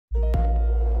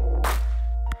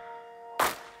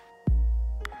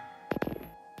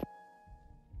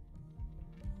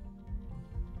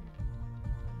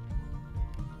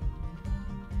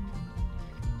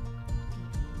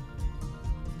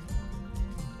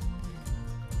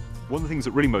One of the things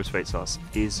that really motivates us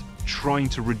is trying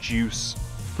to reduce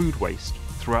food waste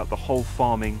throughout the whole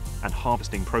farming and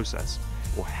harvesting process,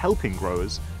 or helping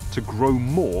growers to grow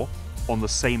more on the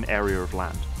same area of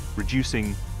land,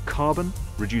 reducing carbon,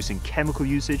 reducing chemical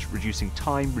usage, reducing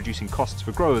time, reducing costs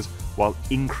for growers while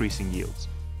increasing yields.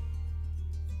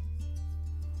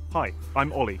 Hi,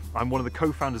 I'm Oli. I'm one of the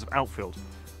co-founders of Outfield.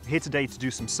 I'm here today to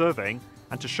do some surveying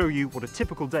and to show you what a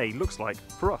typical day looks like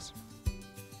for us.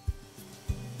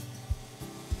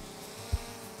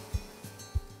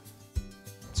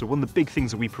 So one of the big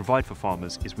things that we provide for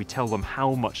farmers is we tell them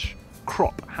how much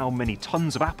crop, how many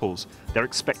tons of apples they're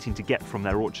expecting to get from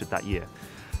their orchard that year.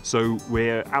 So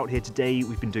we're out here today,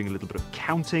 we've been doing a little bit of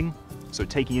counting, so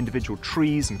taking individual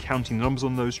trees and counting the numbers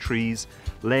on those trees,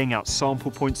 laying out sample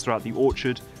points throughout the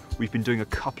orchard. We've been doing a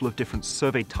couple of different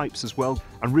survey types as well,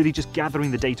 and really just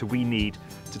gathering the data we need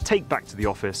to take back to the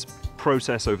office,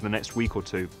 process over the next week or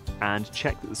two, and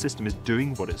check that the system is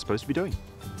doing what it's supposed to be doing.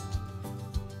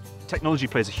 Technology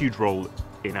plays a huge role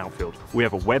in Outfield. We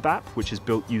have a web app which is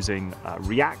built using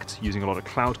React, using a lot of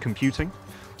cloud computing.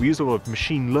 We use a lot of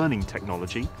machine learning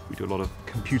technology. We do a lot of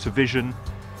computer vision,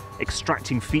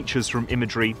 extracting features from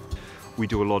imagery. We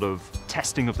do a lot of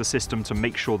testing of the system to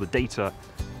make sure the data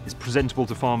is presentable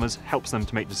to farmers, helps them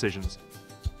to make decisions.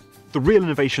 The real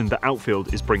innovation that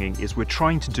Outfield is bringing is we're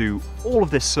trying to do all of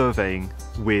this surveying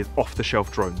with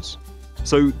off-the-shelf drones.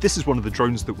 So this is one of the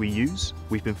drones that we use.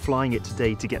 We've been flying it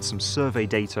today to get some survey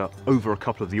data over a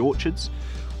couple of the orchards.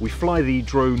 We fly the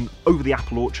drone over the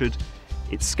apple orchard.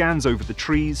 It scans over the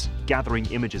trees, gathering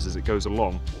images as it goes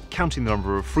along, counting the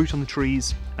number of fruit on the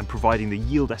trees, and providing the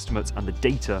yield estimates and the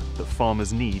data that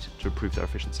farmers need to improve their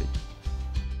efficiency.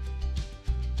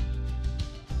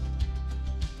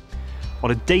 On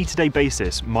a day-to-day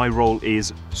basis, my role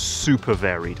is super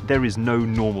varied. There is no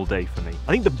normal day for me.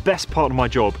 I think the best part of my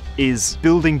job is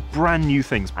building brand new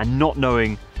things and not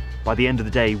knowing by the end of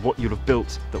the day what you'll have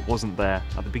built that wasn't there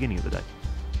at the beginning of the day.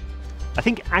 I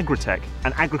think agritech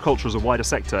and agriculture as a wider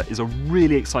sector is a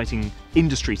really exciting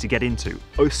industry to get into,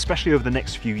 especially over the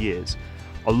next few years.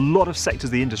 A lot of sectors of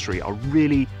the industry are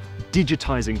really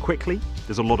digitizing quickly.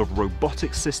 There's a lot of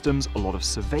robotic systems, a lot of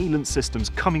surveillance systems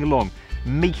coming along,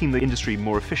 making the industry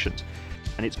more efficient.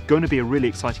 And it's going to be a really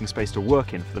exciting space to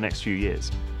work in for the next few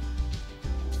years.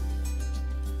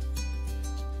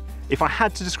 If I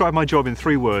had to describe my job in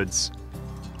 3 words: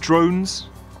 drones,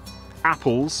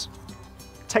 apples,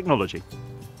 technology.